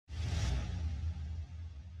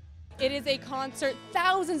It is a concert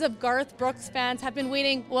thousands of Garth Brooks fans have been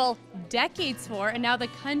waiting, well, decades for, and now the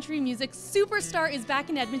country music superstar is back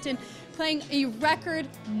in Edmonton playing a record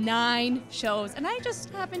 9 shows. And I just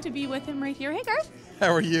happen to be with him right here. Hey, Garth.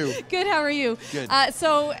 How are you? Good, how are you? Good.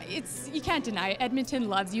 So you can't deny it. Edmonton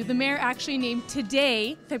loves you. The mayor actually named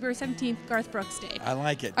today, February 17th, Garth Brooks Day. I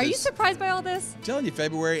like it. Are you surprised by all this? I'm telling you,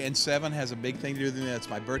 February and 7 has a big thing to do with me. That's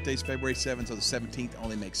my birthday's February 7th, so the 17th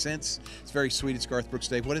only makes sense. It's very sweet. It's Garth Brooks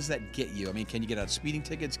Day. What does that get you? I mean, can you get out speeding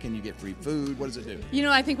tickets? Can you get free food? What does it do? You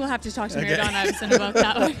know, I think we'll have to talk to Mayor Don Iveson about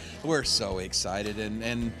that one. We're so excited,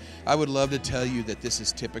 and I would love to tell you that this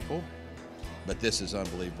is typical. But this is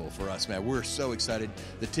unbelievable for us, man. We're so excited.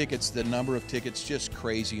 The tickets, the number of tickets, just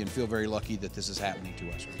crazy, and feel very lucky that this is happening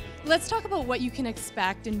to us. Let's talk about what you can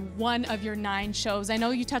expect in one of your 9 shows. I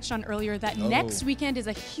know you touched on earlier that next weekend is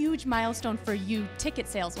a huge milestone for you, ticket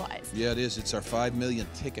sales-wise. Yeah, it is. It's our 5 million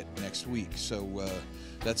ticket next week. So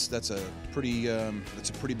that's a pretty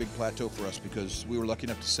big plateau for us because we were lucky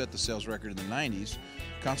enough to set the sales record in the 90s,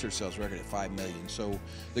 concert sales record at 5 million. So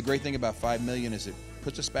the great thing about 5 million is it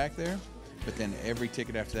puts us back there. But then every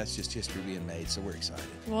ticket after that's just history being made, so we're excited.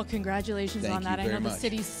 Well, congratulations on that. Thank you I know the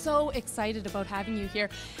city's so excited about having you here.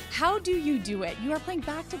 How do you do it? You are playing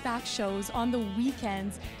back-to-back shows on the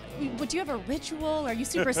weekends. Do you have a ritual? Are you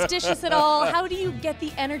superstitious at all? How do you get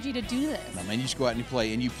the energy to do this? No, man, you just go out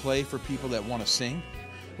and you play for people that want to sing,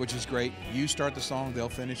 which is great. You start the song, they'll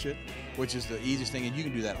finish it, which is the easiest thing, and you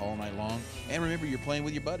can do that all night long. And remember, you're playing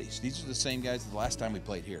with your buddies. These are the same guys the last time we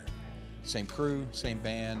played here. Same crew, same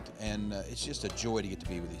band, and it's just a joy to get to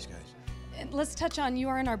be with these guys. And let's touch on, you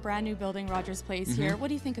are in our brand new building, Rogers Place here. What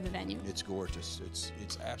do you think of the venue? It's gorgeous. It's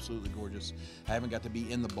absolutely gorgeous. I haven't got to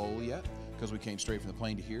be in the bowl yet because we came straight from the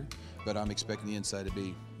plane to here, but I'm expecting the inside to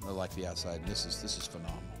be like the outside, and this is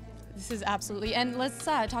phenomenal. This is absolutely, and let's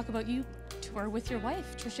talk about you tour with your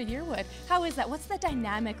wife, Trisha Yearwood. How is that? What's the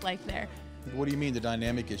dynamic like there? What do you mean? The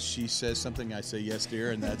dynamic is she says something, I say yes, dear,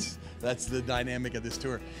 and that's the dynamic of this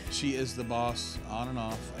tour. She is the boss on and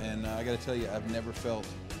off, and I got to tell you, I've never felt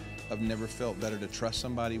better to trust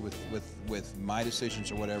somebody with my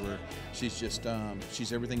decisions or whatever. She's just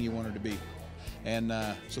she's everything you want her to be. And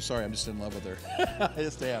so sorry, I'm just in love with her. I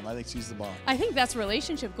just am. I think she's the bomb. I think that's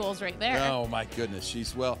relationship goals right there. Oh my goodness,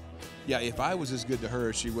 yeah, if I was as good to her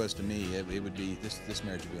as she was to me, it would be, this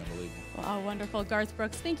marriage would be unbelievable. Oh, wonderful. Garth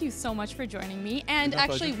Brooks, thank you so much for joining me. And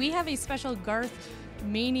actually, we have a special Garth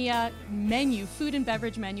Mania menu, food and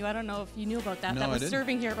beverage menu. I don't know if you knew about that. No, that was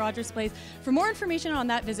serving here at Rogers Place. For more information on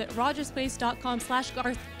that, visit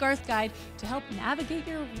rogersplace.com/Garth Guide to help navigate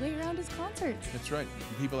your way around his concerts. That's right.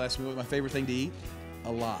 People ask me what my favorite thing to eat.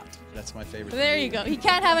 A lot. That's my favorite thing There to you eat. go. He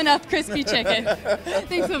can't have enough crispy chicken.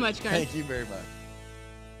 Thanks so much, Garth. Thank you very much.